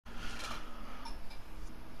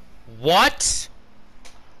What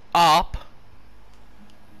up,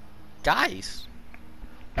 guys?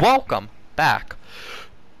 Welcome back.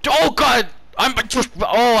 Oh god, I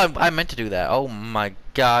meant to do that. Oh my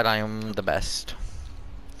god, I am the best.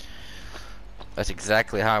 That's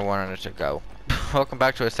exactly how I wanted it to go. Welcome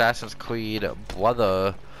back to Assassin's Creed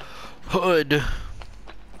Brotherhood.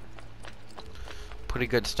 Pretty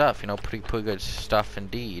good stuff, you know, pretty good stuff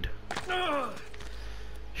indeed.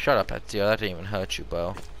 Shut up, Ezio, that didn't even hurt you,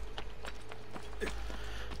 bro.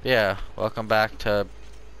 Yeah, welcome back to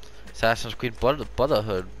Assassin's Creed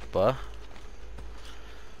Brotherhood, bruh.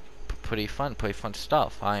 Pretty fun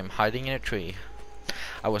stuff. I'm hiding in a tree.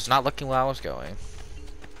 I was not looking where I was going.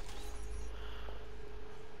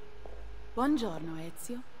 Buongiorno,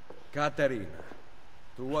 Ezio. Caterina,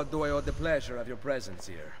 to what do I owe the pleasure of your presence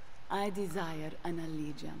here? I desire an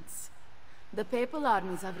allegiance. The papal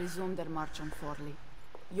armies have resumed their march on Forli.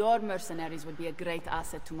 Your mercenaries would be a great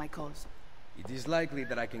asset to my cause. It is likely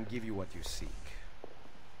that I can give you what you seek.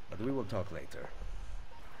 But we will talk later.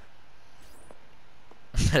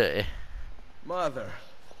 Mother.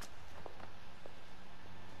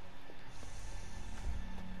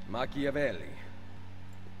 Machiavelli.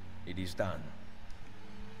 It is done.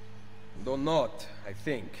 Though not, I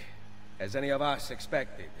think, as any of us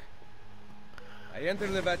expected. I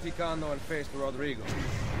entered the Vaticano and faced Rodrigo.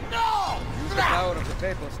 No! He used the power of the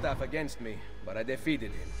papal staff against me, but I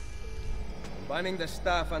defeated him. Combining the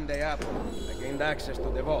staff and the apple, I gained access to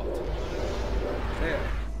the vault. There,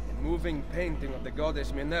 a moving painting of the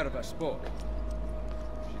goddess Minerva spoke.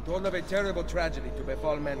 She told of a terrible tragedy to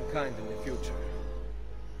befall mankind in the future,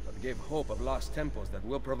 but gave hope of lost temples that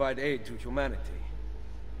will provide aid to humanity.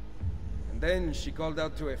 And then she called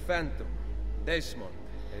out to a phantom, Desmond,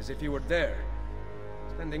 as if he were there,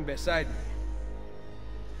 standing beside me.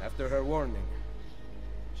 After her warning,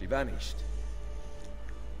 she vanished.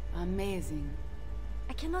 Amazing.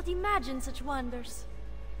 I cannot imagine such wonders.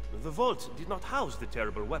 The vault did not house the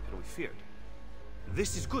terrible weapon we feared.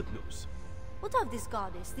 This is good news. What of this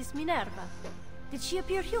goddess, this Minerva? Did she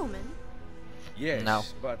appear human? Yes, no.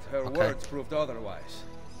 But her words proved otherwise.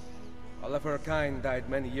 All of her kind died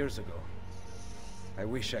many years ago. I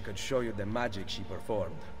wish I could show you the magic she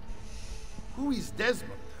performed. Who is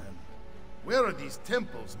Desmond, and where are these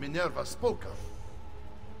temples Minerva spoke of?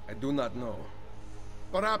 I do not know.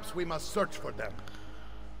 Perhaps we must search for them.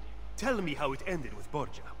 Tell me how it ended with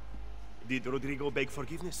Borgia. Did Rodrigo beg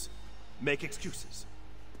forgiveness? Make excuses?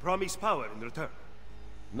 Promise power in return?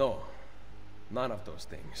 No, none of those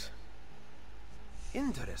things.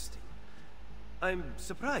 Interesting. I'm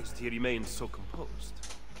surprised he remained so composed.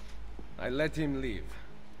 I let him leave.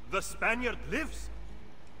 The Spaniard lives?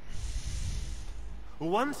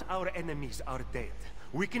 Once our enemies are dead,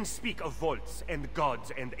 we can speak of vaults and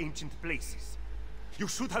gods and ancient places. You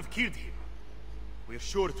should have killed him. We're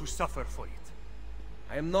sure to suffer for it.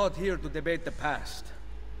 I am not here to debate the past.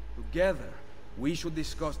 Together, we should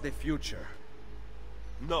discuss the future.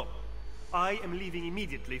 No. I am leaving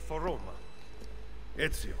immediately for Roma.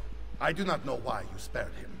 Ezio, I do not know why you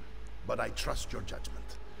spared him, but I trust your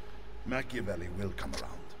judgment. Machiavelli will come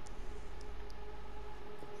around.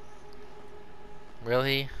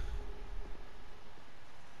 Really?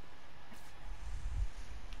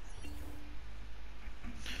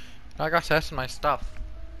 I got testing my stuff.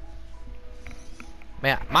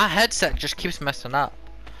 Man, my headset just keeps messing up.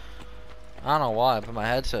 I don't know why, but my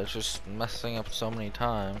headset's just messing up so many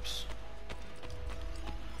times.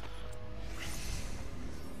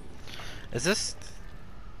 Is this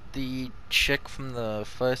the chick from the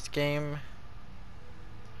first game?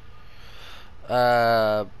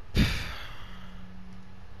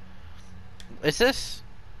 Is this?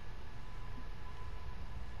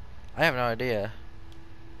 I have no idea.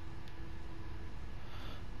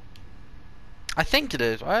 I think it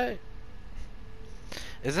is, right?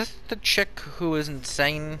 Is this the chick who is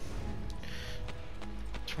insane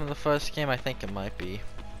from the first game? I think it might be.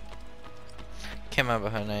 Can't remember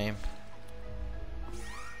her name.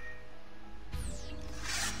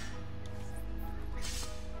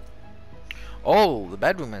 Oh, the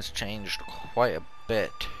bedroom has changed quite a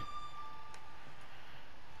bit.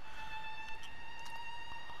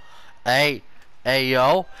 Hey,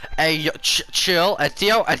 yo, chill,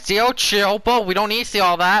 Ezio, chill, bro. We don't need to see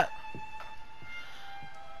all that.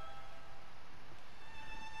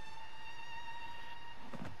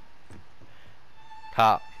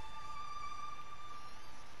 Top.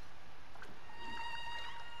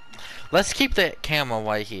 Let's keep the camera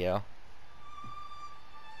right here.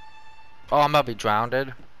 Oh, I'm about to be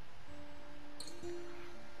drowned.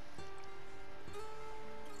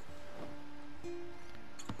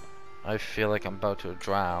 I feel like I'm about to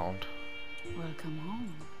drown. Welcome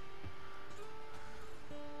home.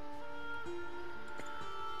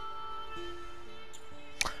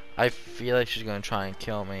 I feel like she's gonna try and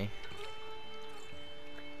kill me.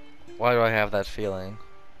 Why do I have that feeling?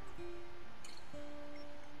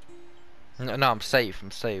 No, no, I'm safe.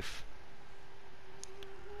 I'm safe.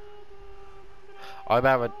 Are we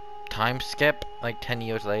about a time skip? Like 10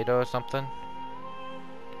 years later or something?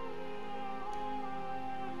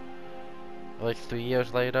 Like 3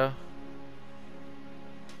 years later?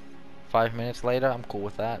 5 minutes later? I'm cool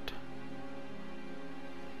with that.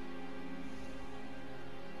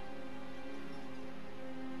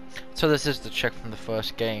 So this is the chick from the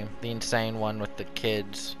first game. The insane one with the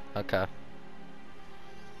kids. Okay.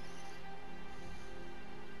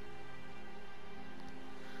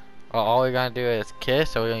 Well, all we're gonna do is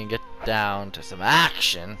kiss, or we're gonna get down to some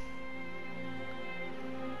action.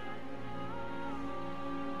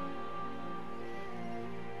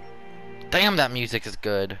 Damn, that music is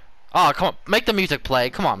good. Oh, come on, make the music play.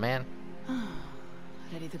 Come on, man.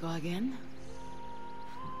 Ready to go again?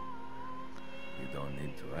 You don't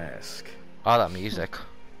need to ask. Oh, that music.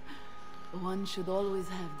 One should always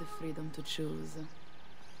have the freedom to choose.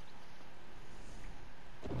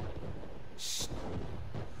 Shh.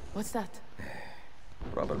 What's that?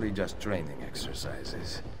 Probably just training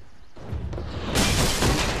exercises.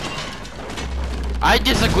 I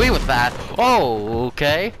disagree with that. Oh,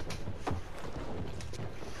 okay.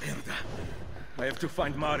 I have to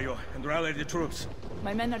find Mario and rally the troops.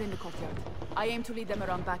 My men are in the courtyard. I aim to lead them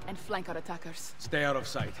around back and flank our attackers. Stay out of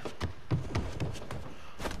sight.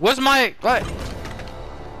 Where's my... What?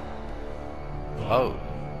 Oh.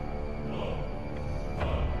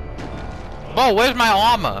 Whoa, where's my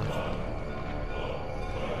armor?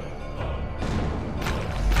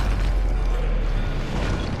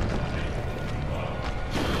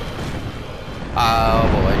 Oh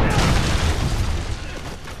boy.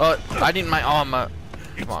 Oh, I need my armor.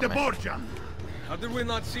 It's Come on, the man. Borgia. How did we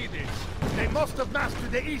not see this? They must have massed to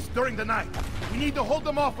the east during the night. We need to hold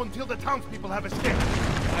them off until the townspeople have escaped.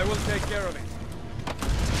 I will take care of it.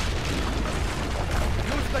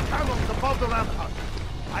 Use the cannons above the rampart.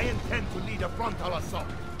 I intend to lead a frontal assault.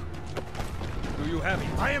 Do you have it?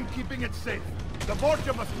 I am keeping it safe. The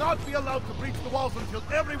Borgia must not be allowed to breach the walls until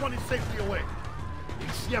everyone is safely away.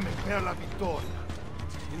 Insieme per la vittoria.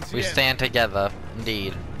 We stand together,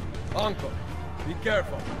 indeed. Uncle, be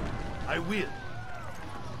careful. I will.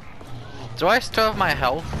 Do I still have my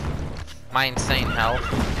health? My insane health?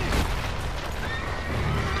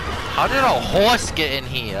 How did a horse get in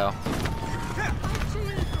here?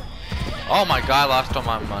 Oh my god, I lost all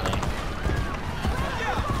my money.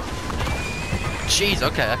 Jeez,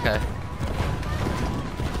 okay, okay.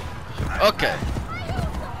 Okay.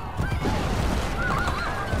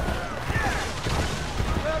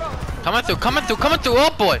 Coming through, coming through, coming through,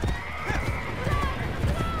 oh boy!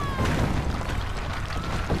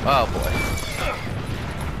 Oh boy.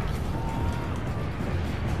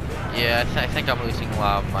 Yeah, I think I'm losing a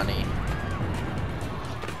lot of money.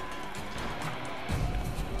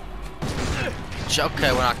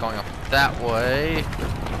 Okay, we're not going up that way.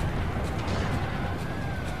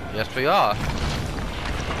 Yes, we are.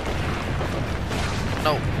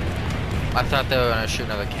 No. I thought they were gonna shoot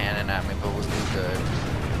another cannon at me, but we're good.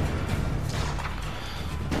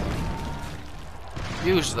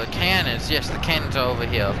 Use the cannons. Yes, the cannons are over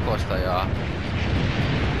here. Of course they are.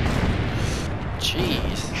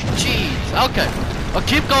 Jeez. Jeez. Okay. Oh,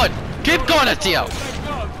 keep going. Keep going, Ezio.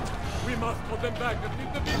 We must hold them back and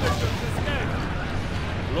leave the villagers escape.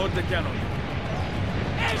 Load the cannon.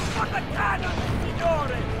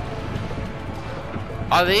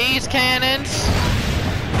 Are these cannons?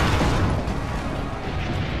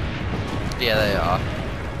 Yeah, they are.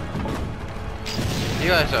 You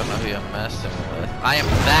guys don't know who you're messing with. I am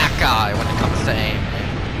that guy when it comes to aiming.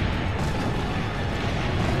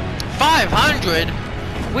 500?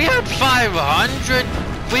 We had 500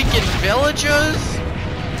 freaking villagers?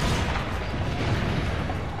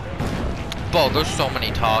 Bro, there's so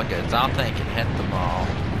many targets. I don't think I can hit them all.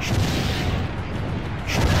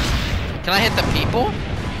 Can I hit the people?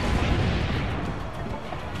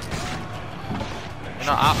 You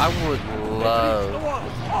know, I would love...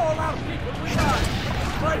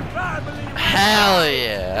 Hell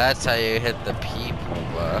yeah, that's how you hit the people,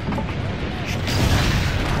 bro.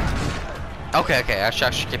 Okay, okay, I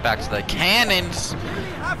should get back to the cannons.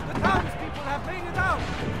 Half the townspeople have made it out.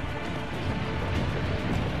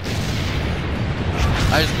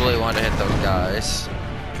 I just really wanted to hit those guys,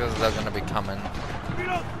 because they're gonna be coming.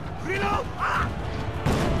 Reload! Reload! Ah!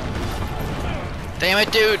 Damn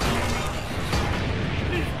it, dude!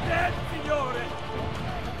 He's dead!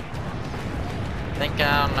 think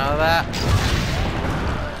I don't know that?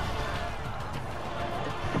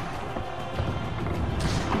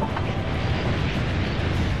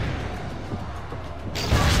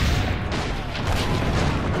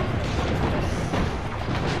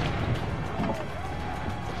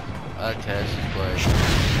 Okay, this is great.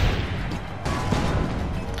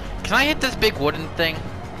 Can I hit this big wooden thing?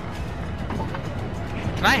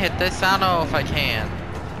 Can I hit this? I don't know if I can.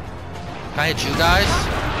 Can I hit you guys?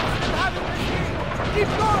 Keep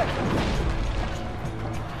going!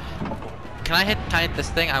 Can I hit this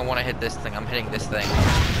thing? I want to hit this thing. I'm hitting this thing.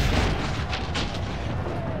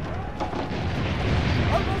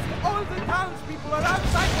 Almost all the townspeople are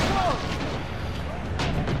outside the walls!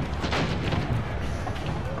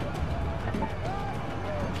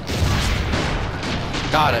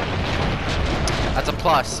 Got it. That's a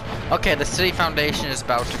plus. Okay, the city foundation is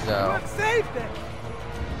about to You go. have saved them!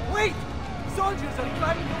 Wait! Soldiers are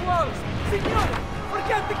climbing the walls! Signore!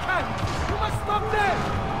 Forget the cannons! You must stop them!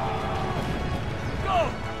 Go!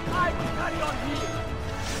 I will carry on here!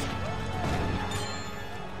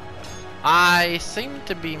 I seem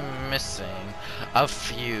to be missing a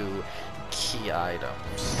few key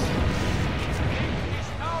items.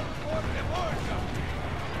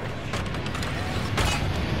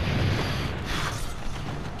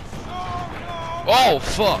 Oh,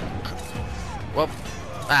 fuck! Well,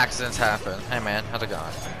 accidents happen. Hey man, how's it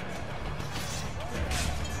going?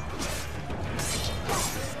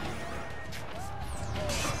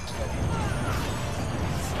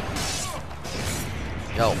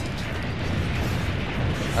 Yo.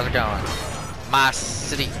 How's it going? My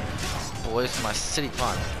city. Boys, my city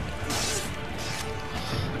fun.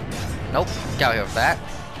 Nope, get out here with that.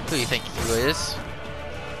 Who do you think you is?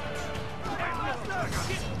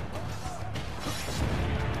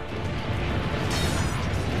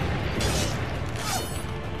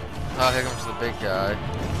 Oh, here comes the big guy.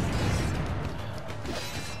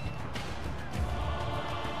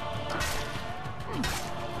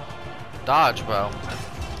 Dodge, bro.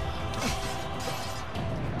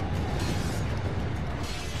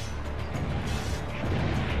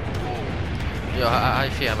 Yo, how you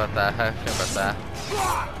feel about that? How you feel about that?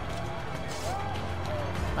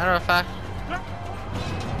 Matter of fact.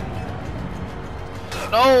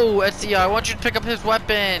 No, SCO, I want you to pick up his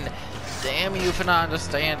weapon! Damn you for not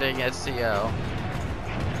understanding, SCO.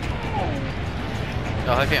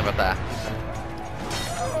 No, how you feel about that?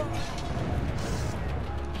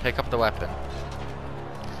 Pick up the weapon.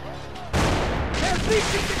 They're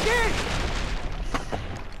breaching the gate!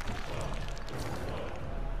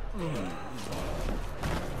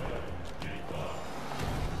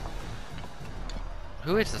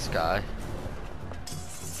 Who is this guy?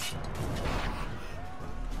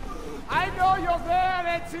 I know you're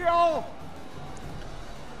there, Ezio!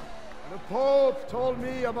 The Pope told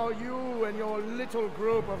me about you and your little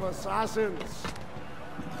group of assassins.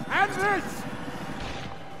 And this!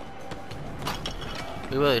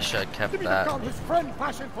 We really should have kept that. God, his friend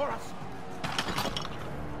passion for us.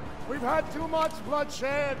 We've had too much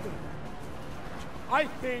bloodshed. I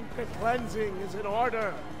think the cleansing is in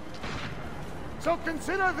order. So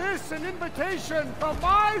consider this an invitation from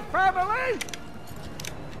my family.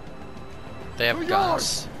 They have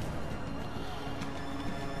guns.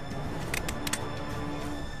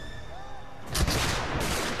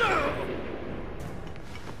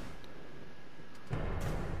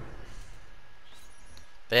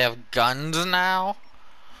 They have guns now?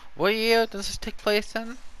 What year does this take place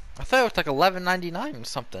in? I thought it was like 1199 or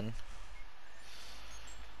something.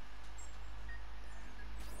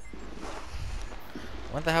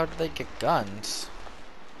 When the hell did they get guns?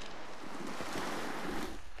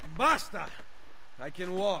 Basta! I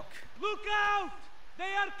can walk. Look out!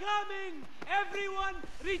 They are coming! Everyone,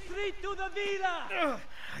 retreat to the villa!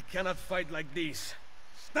 I cannot fight like this.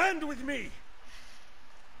 Stand with me!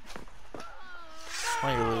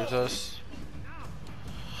 Why you losers?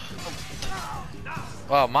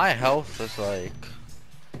 Wow, my health is like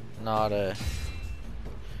not a.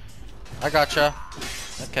 I gotcha.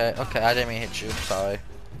 Okay, okay, I didn't mean to hit you. Sorry.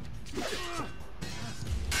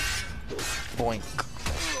 Boink.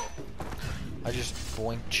 I just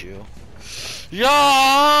boinked you.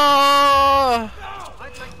 Yeah!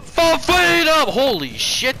 For freedom! Holy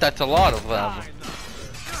shit, that's a lot of them.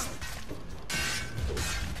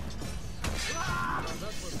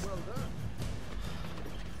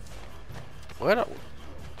 Where do...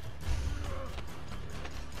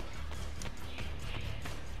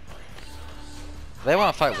 They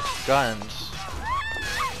want to fight with guns.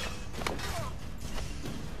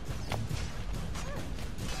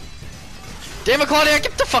 Damn it, Claudia,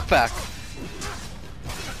 get the fuck back!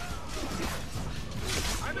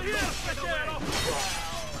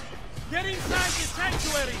 Get inside the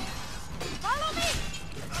sanctuary! Follow me!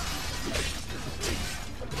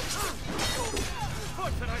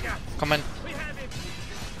 Come in. We have him!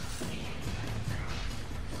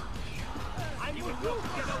 I will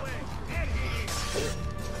not get away! There he is!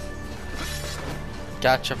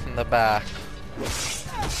 Gotcha from the back.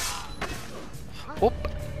 Whoop.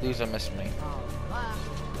 Loser missed me.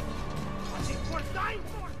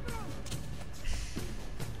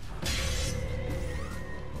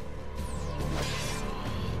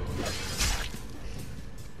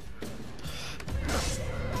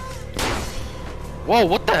 Whoa,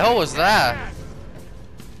 what the hell was that?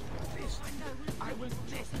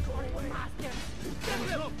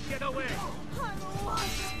 Get away!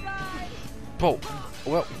 Whoa.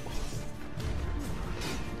 Well.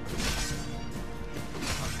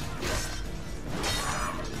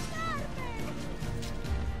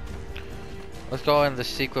 Let's go in the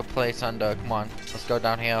secret place under. Come on. Let's go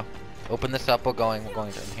down here. Open this up. We're going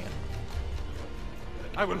down here.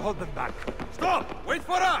 I will hold them back. Stop! Wait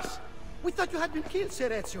for us! We thought you had been killed, Sir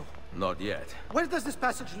Ezio. Not yet. Where does this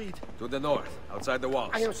passage lead? To the north, outside the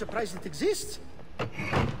walls. I am surprised it exists.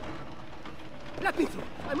 Let me through.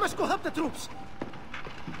 I must go help the troops.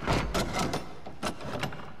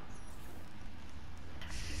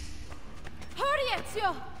 Hurry,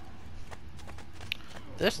 Ezio!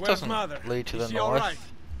 This Where's doesn't Mother? lead to Is the she north. all right?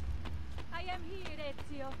 I am here,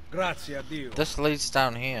 Ezio. Grazie a Dio. This leads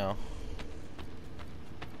down here.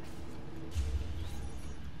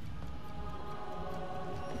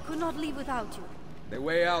 We could not leave without you. The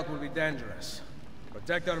way out will be dangerous.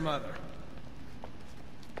 Protect our mother.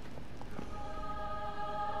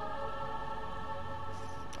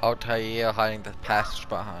 Altair hiding the passage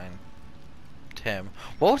behind him.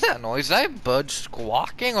 What was that noise? Is that a bird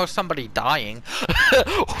squawking or somebody dying?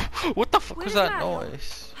 What the fuck Where was is that Mario?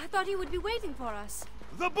 noise? I thought he would be waiting for us.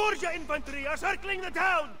 The Borgia infantry are circling the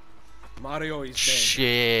town! Mario is dead.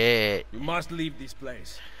 Shit. You must leave this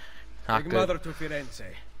place. Not Take good. Mother to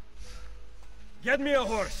Firenze. Get me a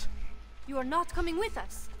horse. You are not coming with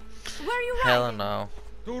us. Where are you Hell riding? no.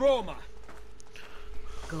 To Roma.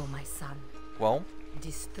 Go, my son. Well,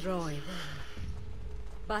 Destroy them.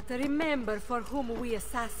 But remember for whom we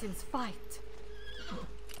assassins fight.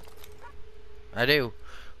 I do.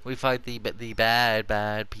 We fight the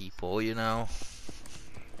bad people, you know.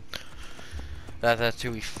 That's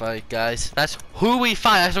who we fight, guys. That's who we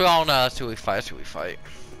fight. That's what we all know. That's who we fight. That's who we fight.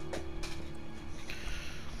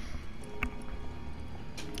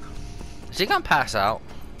 Is he gonna pass out?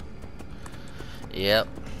 Yep.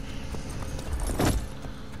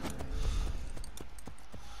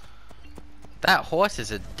 That horse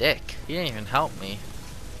is a dick. He didn't even help me.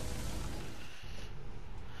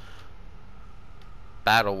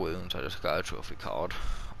 Battle wounds. I just got a trophy card.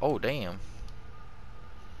 Oh damn.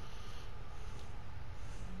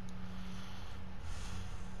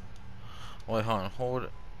 Wait, hold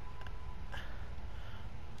it.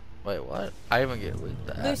 Wait, what? I even get with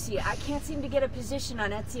that. Lucy, I can't seem to get a position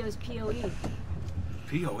on Ezio's POE.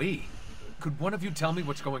 POE? Could one of you tell me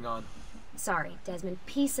what's going on? Sorry, Desmond.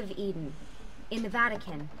 Piece of Eden. In the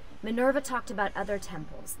Vatican, Minerva talked about other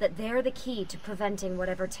temples, that they're the key to preventing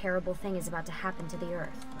whatever terrible thing is about to happen to the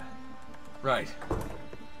Earth. Right.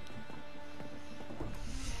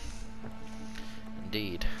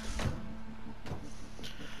 Indeed.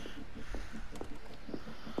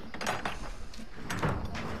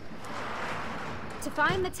 To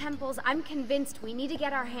find the temples, I'm convinced we need to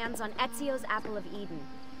get our hands on Ezio's Apple of Eden.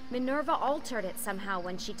 Minerva altered it somehow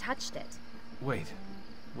when she touched it. Wait,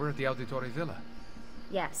 we're at the Auditore Villa.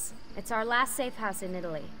 Yes, it's our last safe house in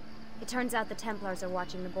Italy. It turns out the Templars are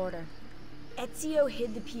watching the border. Ezio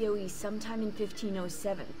hid the POE sometime in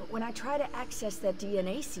 1507, but when I try to access that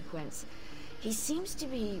DNA sequence, he seems to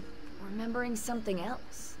be remembering something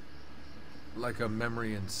else. Like a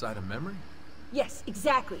memory inside a memory? Yes,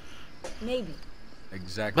 exactly. Maybe.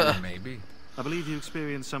 Exactly, maybe. I believe you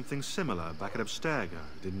experienced something similar back at Abstergo,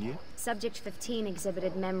 didn't you? Subject 15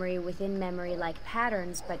 exhibited memory within memory-like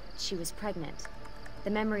patterns, but she was pregnant. The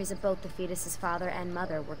memories of both the fetus's father and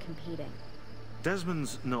mother were competing.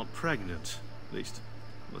 Desmond's not pregnant, at least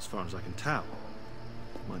as far as I can tell.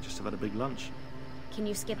 Might just have had a big lunch. Can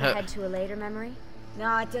you skip ahead to a later memory?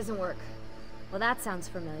 No, it doesn't work. Well, that sounds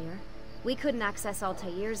familiar. We couldn't access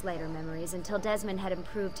Altair's later memories until Desmond had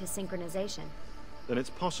improved his synchronization. Then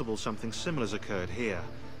it's possible something similar's occurred here.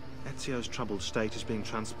 Ezio's troubled state is being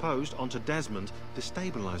transposed onto Desmond,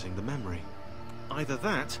 destabilizing the memory. Either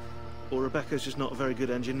that, or Rebecca's just not a very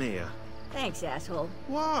good engineer. Thanks, asshole.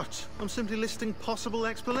 What? I'm simply listing possible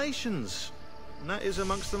explanations. And that is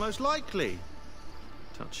amongst the most likely.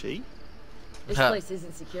 Touchy. This place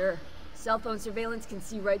isn't secure. Cell phone surveillance can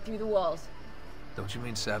see right through the walls. Don't you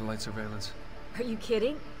mean satellite surveillance? Are you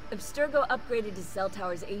kidding? Abstergo upgraded his cell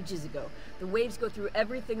towers ages ago. The waves go through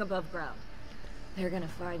everything above ground. They're gonna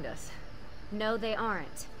find us. No, they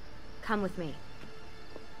aren't. Come with me.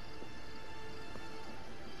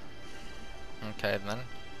 Okay, then.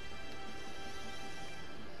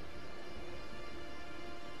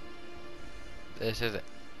 This is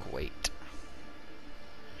great.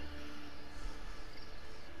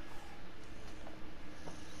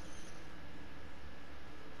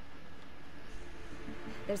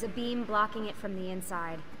 There's a beam blocking it from the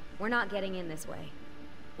inside. We're not getting in this way.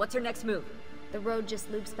 What's our next move? The road just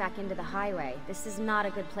loops back into the highway. This is not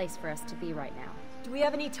a good place for us to be right now. Do we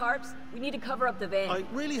have any tarps? We need to cover up the van. I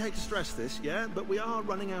really hate to stress this, yeah, but we are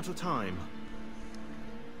running out of time.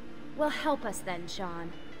 Well, help us then,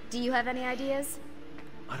 Sean. Do you have any ideas?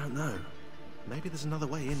 I don't know. Maybe there's another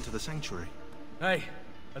way into the sanctuary. Hey,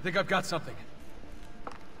 I think I've got something.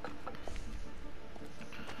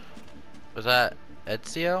 Was that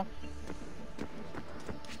Ezio?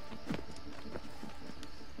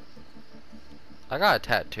 I got a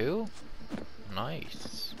tattoo.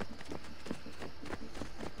 Nice.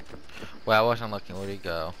 Well, I wasn't looking. Where'd he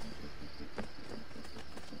go?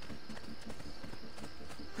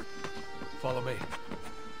 Follow me.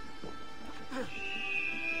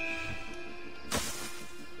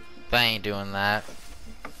 They ain't doing that.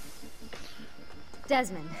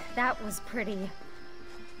 Desmond, that was pretty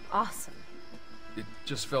awesome. It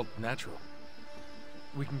just felt natural.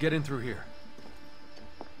 We can get in through here.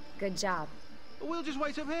 Good job. We'll just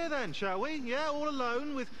wait up here then, shall we? Yeah, all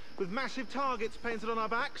alone with massive targets painted on our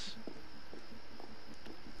backs.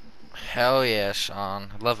 Hell yeah, Sean.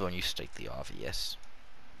 I love it when you state the obvious.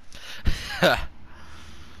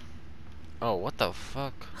 Oh, what the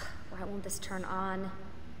fuck? Why won't this turn on?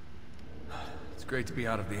 It's great to be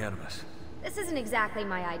out of the Animus. This isn't exactly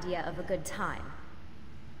my idea of a good time.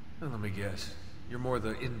 Well, let me guess. You're more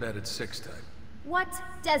the embedded 6 type. What?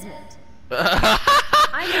 Desmond?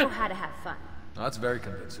 I know how to have fun. Oh, that's very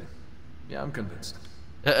convincing. Yeah, I'm convinced.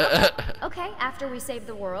 Okay, after we save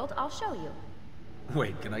the world, I'll show you.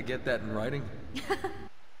 Wait, can I get that in writing?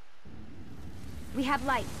 We have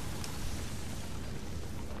light.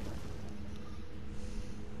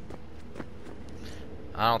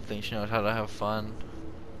 I don't think she knows how to have fun.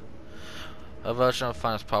 A version of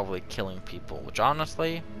fun is probably killing people, which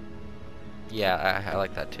honestly, yeah, I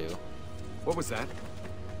like that too. What was that?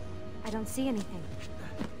 I don't see anything.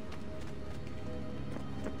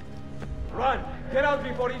 Run! Get out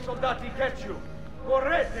before I soldati catch you!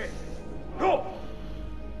 Correte! Go!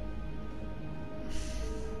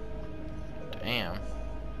 Damn.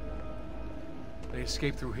 They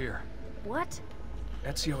escaped through here. What?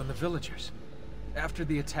 Ezio and the villagers. After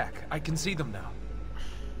the attack, I can see them now.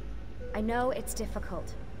 I know it's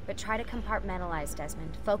difficult, but try to compartmentalize,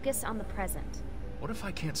 Desmond. Focus on the present. What if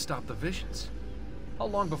I can't stop the visions? How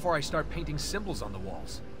long before I start painting symbols on the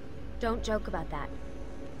walls? Don't joke about that.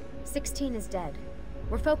 16 is dead.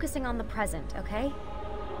 We're focusing on the present, okay?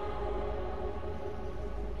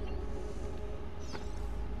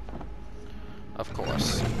 Of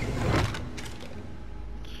course.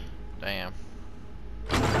 Damn.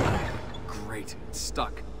 Great, it's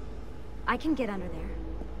stuck. I can get under there.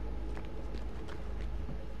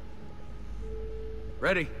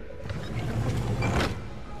 Ready?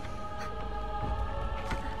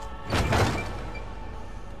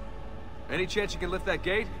 Any chance you can lift that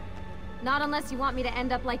gate? Not unless you want me to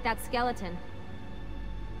end up like that skeleton.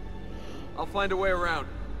 I'll find a way around.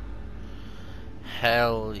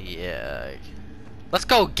 Hell yeah. Let's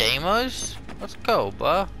go, gamers. Let's go,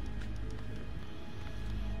 bruh.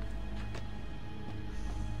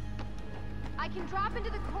 I can drop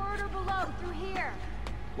into the corridor below through here.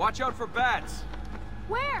 Watch out for bats.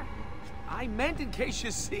 Where? I meant in case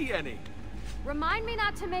you see any. Remind me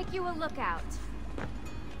not to make you a lookout.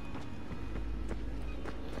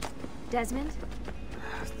 Desmond?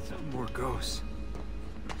 Some more ghosts.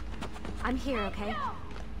 I'm here, okay?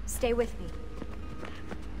 Stay with me.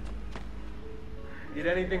 Did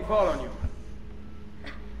anything fall on you?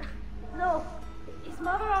 No. Is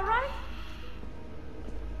Mother all right?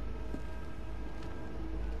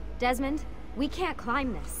 Desmond, we can't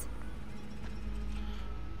climb this.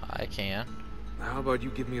 I can. How about you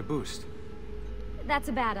give me a boost? That's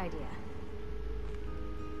a bad idea.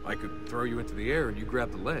 I could throw you into the air and you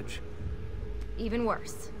grab the ledge. Even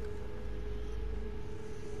worse.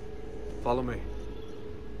 Follow me.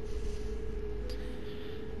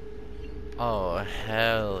 Oh,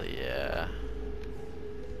 hell yeah.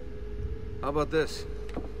 How about this?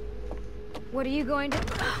 What are you going to...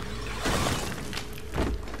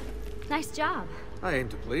 Nice job. I aim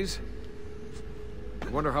to please. I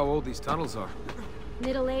wonder how old these tunnels are.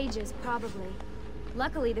 Middle Ages, probably.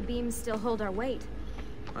 Luckily, the beams still hold our weight.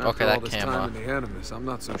 After all this time in the Animus, I'm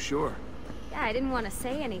not so sure. Yeah, I didn't want to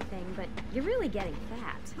say anything, but you're really getting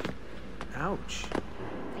fat. Ouch.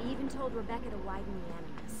 I even told Rebecca to widen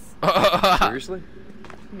the Animus. Seriously?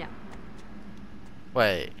 No.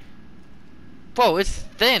 Wait. Whoa, it's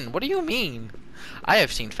thin. What do you mean? I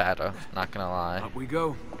have seen fatter, not gonna lie. Up we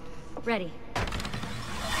go. Ready.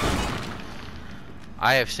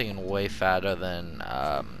 I have seen way fatter than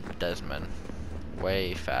Desmond.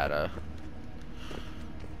 Way fatter.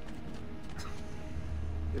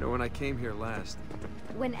 You know, when I came here last...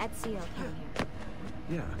 When Ezio came here.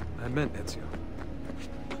 Yeah, I meant Ezio.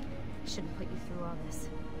 Shouldn't put you through all this.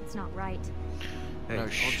 It's not right. Hey, No all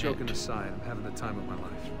shit. joking aside, I'm having the time of my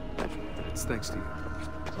life. It's thanks to you.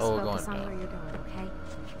 Just Oh, we're focus going on down. where you're going, okay?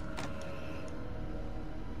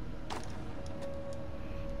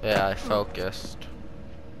 Yeah, I focused.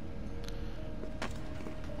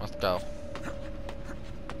 Let's go.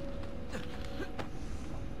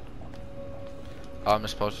 Oh, I'm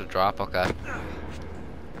supposed to drop? Okay.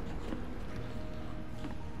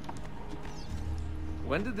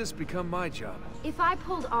 When did this become my job? If I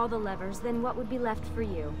pulled all the levers, then what would be left for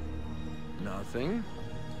you? Nothing.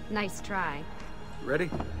 Nice try. Ready?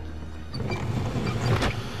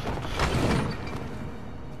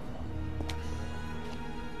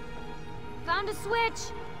 Found a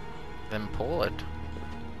switch! Then pull it.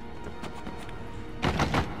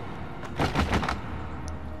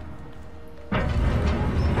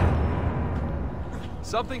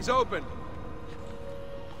 Something's open.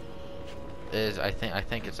 I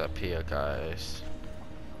think it's up here, guys.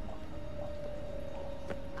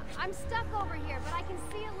 I'm stuck over here, but I can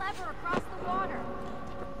see a lever across the water.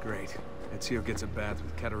 Great. Ezio gets a bath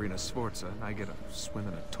with Katerina Sforza, and I get a swim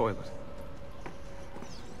in a toilet.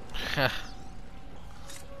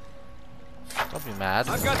 Don't be mad.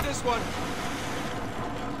 I've got this one.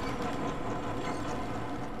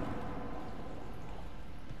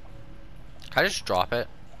 Can I just drop it?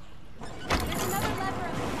 There's another lever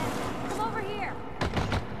at the end. Come over here.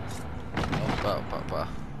 Oh.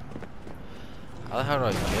 How the hell do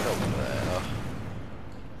I get over there?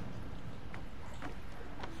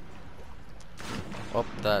 Oh,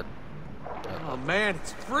 that. Oh man,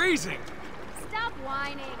 it's freezing. Stop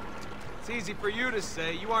whining. It's easy for you to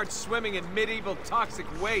say. You aren't swimming in medieval toxic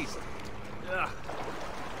waste. Ugh.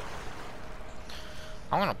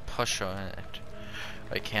 I'm gonna push her in it.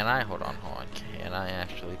 Wait, can I? Hold on. Can I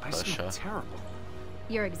actually I push smell her? terrible.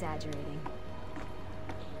 You're exaggerating.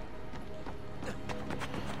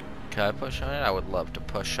 Can I push her in it? I would love to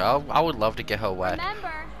push her. I would love to get her wet.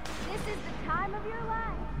 Remember, this is the time of your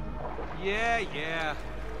life. Yeah.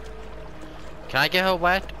 Can I get her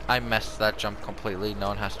wet? I messed that jump completely. No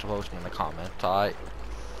one has to post me in the comments, alright?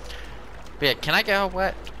 But yeah, can I get her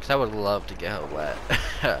wet? Because I would love to get her wet.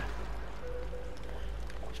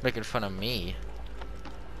 She's making fun of me.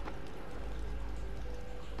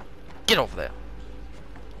 Get over there.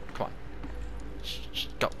 Come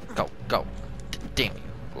on. Go. Damn you,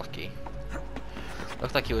 Lucky.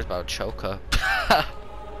 Looked like he was about to choke her.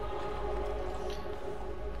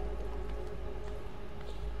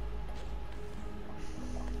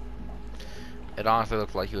 It honestly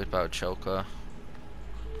looked like he was about to choke her.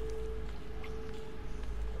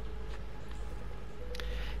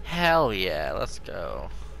 Hell yeah, let's go.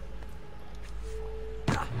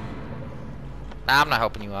 Nah, I'm not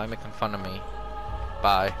helping you out. You're making fun of me.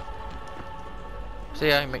 Bye. See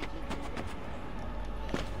ya.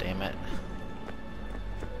 Damn it.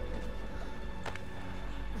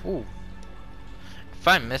 Ooh. If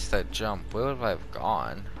I missed that jump, where would I have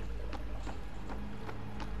gone?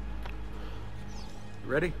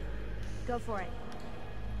 Ready? Go for it.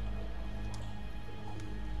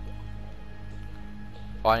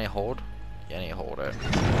 Oh, I need to hold? Yeah, I need to hold it.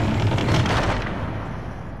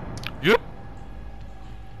 Yep.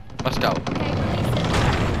 Let's go. Okay, release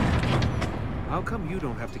it. How come you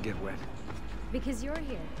don't have to get wet? Because you're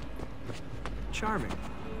here, Charming.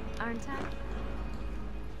 aren't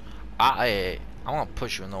I I? want to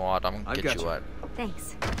push you in the water. I'm gonna get you wet.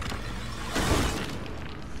 Thanks.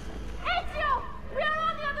 Ezio! We are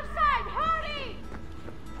on the other side! Hurry!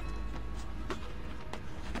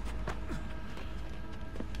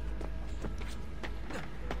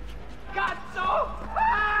 Cazzo!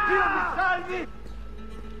 Dio mi salvi!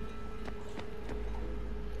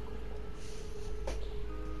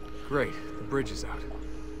 Great. The bridge is out.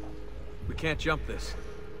 We can't jump this.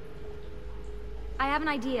 I have an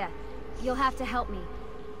idea. You'll have to help me.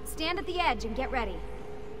 Stand at the edge and get ready.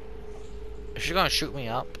 Is she gonna shoot me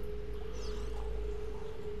up?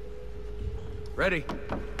 Ready?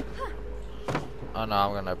 Oh no,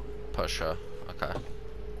 I'm gonna push her. Okay.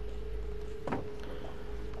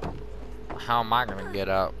 How am I gonna get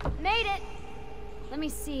out? Made it! Let me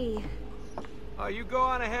see. Oh, you go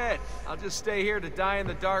on ahead. I'll just stay here to die in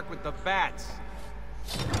the dark with the bats.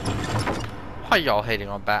 Why y'all hating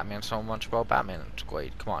on Batman so much, bro? Batman is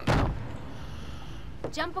great. Come on now.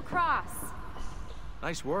 Jump across.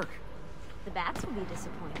 Nice work. The bats will be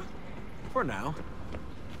disappointed. For now.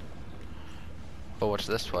 But what's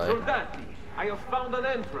this way? Soldati, I have found an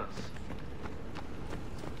entrance.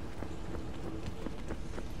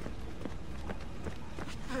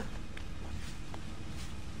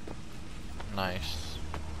 Nice.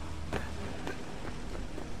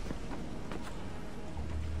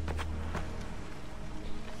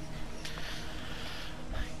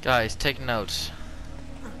 Guys, take notes.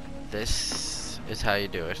 This is how you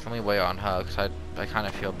do it. Let me wait on her, because I kind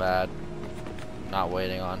of feel bad not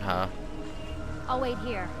waiting on her. I'll wait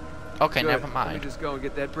here. Okay, Good. never Let mind. me just go and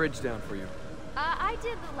get that bridge down for you. I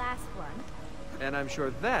did the last one. And I'm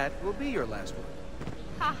sure that will be your last one.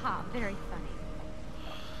 Haha, very funny.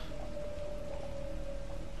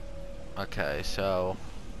 Okay, so...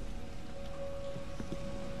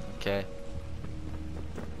 Okay.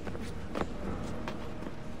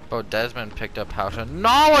 Oh, Desmond picked up House of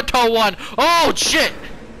Naruto one! Oh, shit!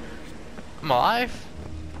 I'm alive?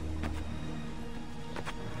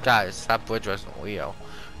 Guys, that bridge wasn't real.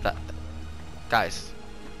 Guys,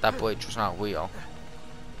 that bridge was not real.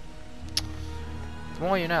 The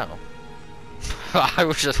more you know. I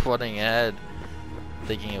was just running ahead,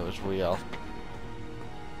 thinking it was real.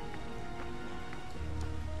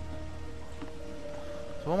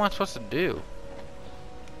 So what am I supposed to do?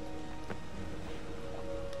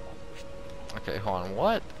 Okay, hold on.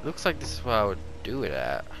 What? Looks like this is where I would do it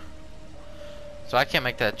at. So I can't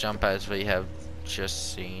make that jump as we have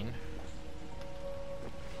just seen.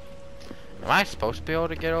 Am I supposed to be able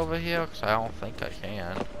to get over here? Because I don't think I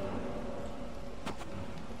can.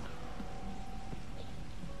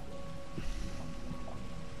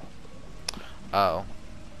 Oh.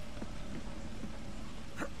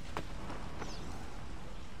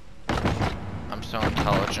 I'm so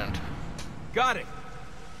intelligent. Got it!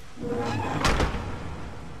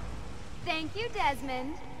 Thank you,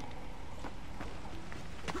 Desmond.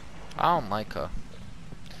 I don't like her.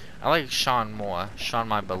 I like Sean more. Sean,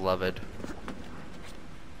 my beloved.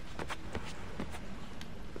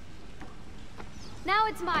 Now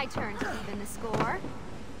it's my turn to even the score.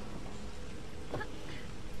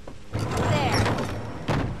 There.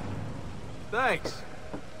 Thanks.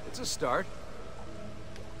 It's a start.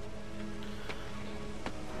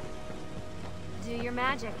 Do your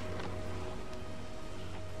magic.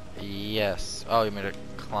 Yes. Oh, you made it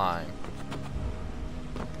climb.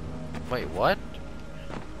 Wait, what?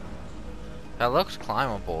 That looks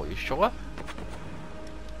climbable. You sure?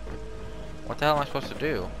 What the hell am I supposed to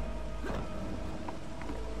do?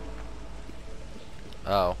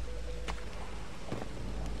 Oh.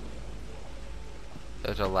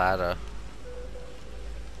 There's a ladder.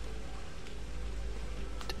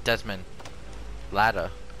 Desmond.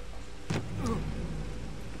 Ladder.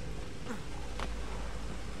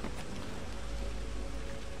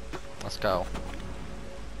 Let's go.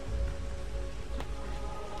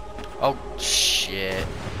 Oh, shit.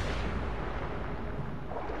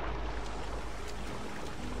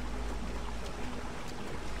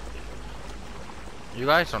 You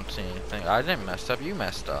guys don't see anything. I didn't mess up. You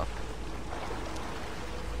messed up.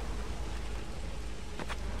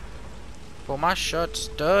 Well, my shirt's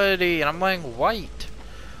dirty and I'm wearing white.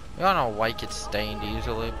 We all know white gets stained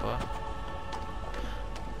easily, but...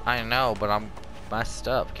 I know, but I'm messed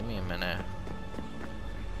up. Give me a minute.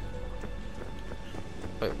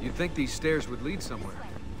 Wait. You'd think these stairs would lead somewhere.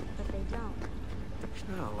 But they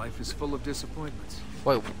don't. No, life is full of disappointments.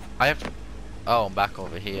 Wait, I have to... Oh, I'm back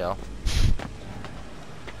over here.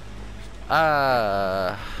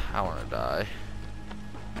 I wanna die.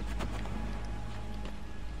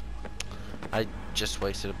 I just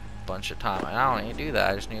wasted a bunch of time. I don't need to do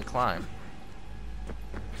that, I just need to climb.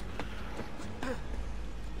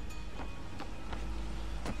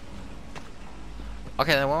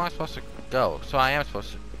 Okay, then where am I supposed to go? So I am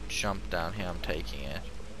supposed to jump down here, I'm taking it.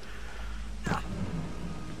 I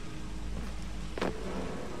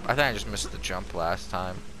think I just missed the jump last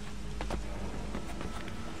time.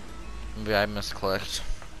 Maybe I misclicked.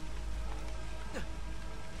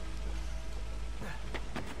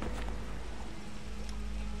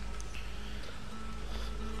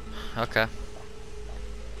 Okay.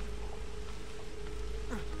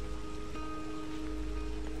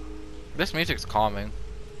 This music's calming.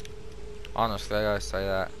 Honestly, I gotta say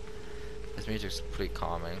that. This music's pretty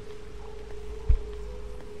calming.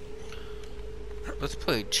 It's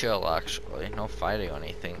pretty chill, actually. No fighting or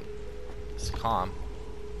anything. It's calm.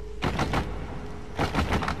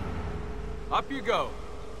 Up you go.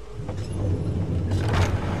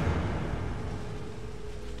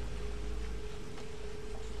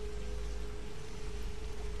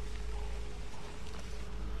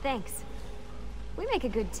 Thanks. We make a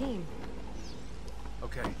good team.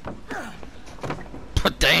 Okay.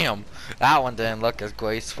 But damn, that one didn't look as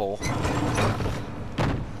graceful.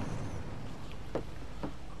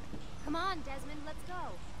 Come on, Desmond, let's go.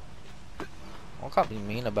 Don't gotta be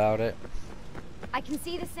mean about it. I can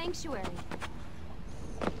see the sanctuary.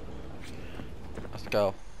 Let's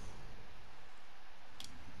go.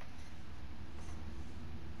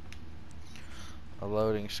 A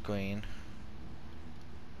loading screen.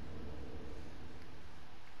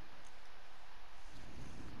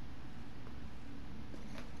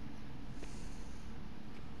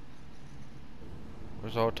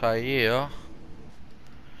 Where's Altair?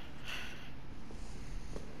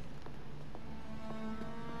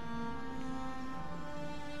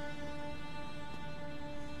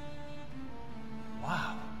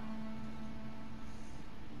 Wow.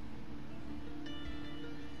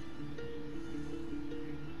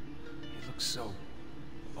 He looks so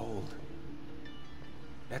old.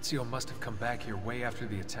 Ezio must have come back here way after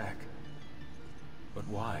the attack. But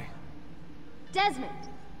why? Desmond!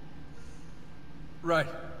 Right.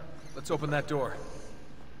 Let's open that door.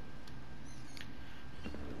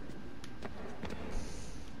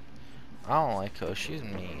 I don't like her. She's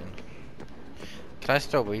mean. Can I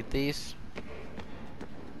still read these?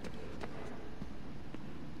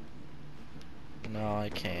 No, I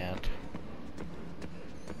can't.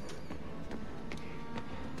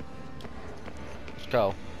 Let's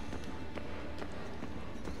go.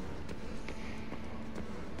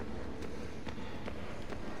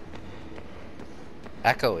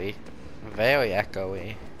 Echoey. Very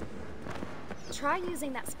echoey. Try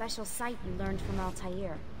using that special sight you learned from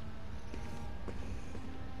Altair.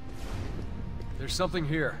 There's something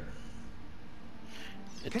here.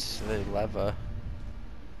 It's the lever.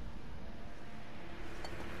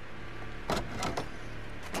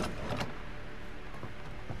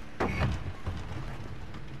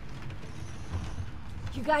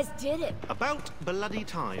 You guys did it. About bloody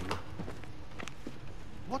time.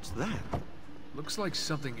 What's that? Looks like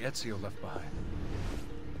something Ezio left behind.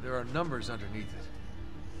 There are numbers underneath it.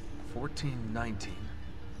 1419,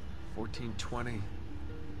 1420, and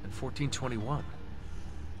 1421.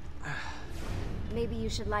 Maybe you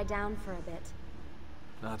should lie down for a bit.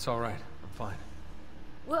 No, it's all right. I'm fine.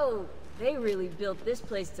 Whoa, they really built this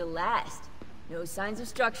place to last. No signs of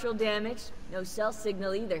structural damage, no cell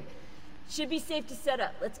signal either. Should be safe to set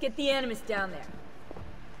up. Let's get the Animus down there.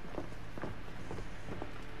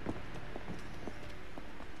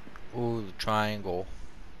 Ooh, the triangle.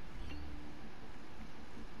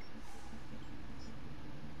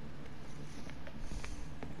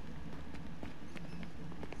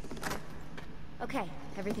 Okay,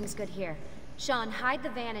 everything's good here. Sean, hide the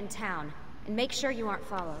van in town, and make sure you aren't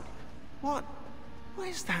followed. What?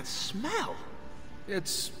 Where's that smell?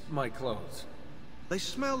 It's my clothes. They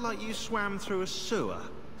smell like you swam through a sewer.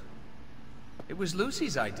 It was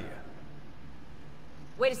Lucy's idea.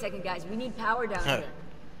 Wait a second, guys. We need power down here.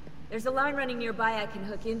 There's a line running nearby I can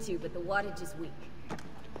hook into, but the wattage is weak.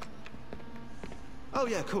 Oh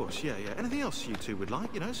yeah, of course, yeah. Anything else you two would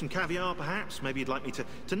like? You know, some caviar perhaps? Maybe you'd like me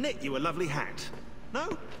to knit you a lovely hat?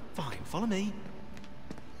 No? Fine, follow me.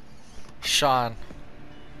 Sean.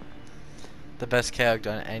 The best character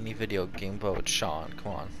in any video game, but it's Sean.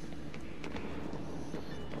 Come on.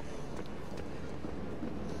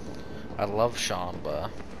 I love Sean, but...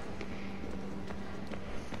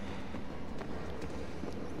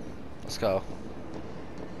 Let's go.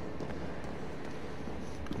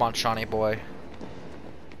 Come on, Shawnee boy.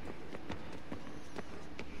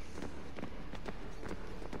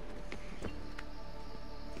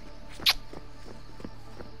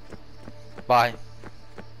 Bye.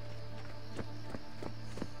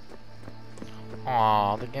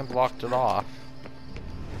 Aw, the game blocked it off.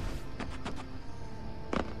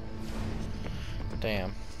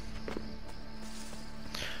 Damn.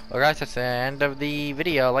 Well guys, that's the end of the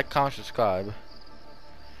video. Like, comment, subscribe.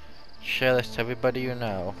 Share this to everybody you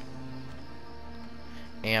know.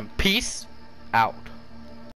 And peace out.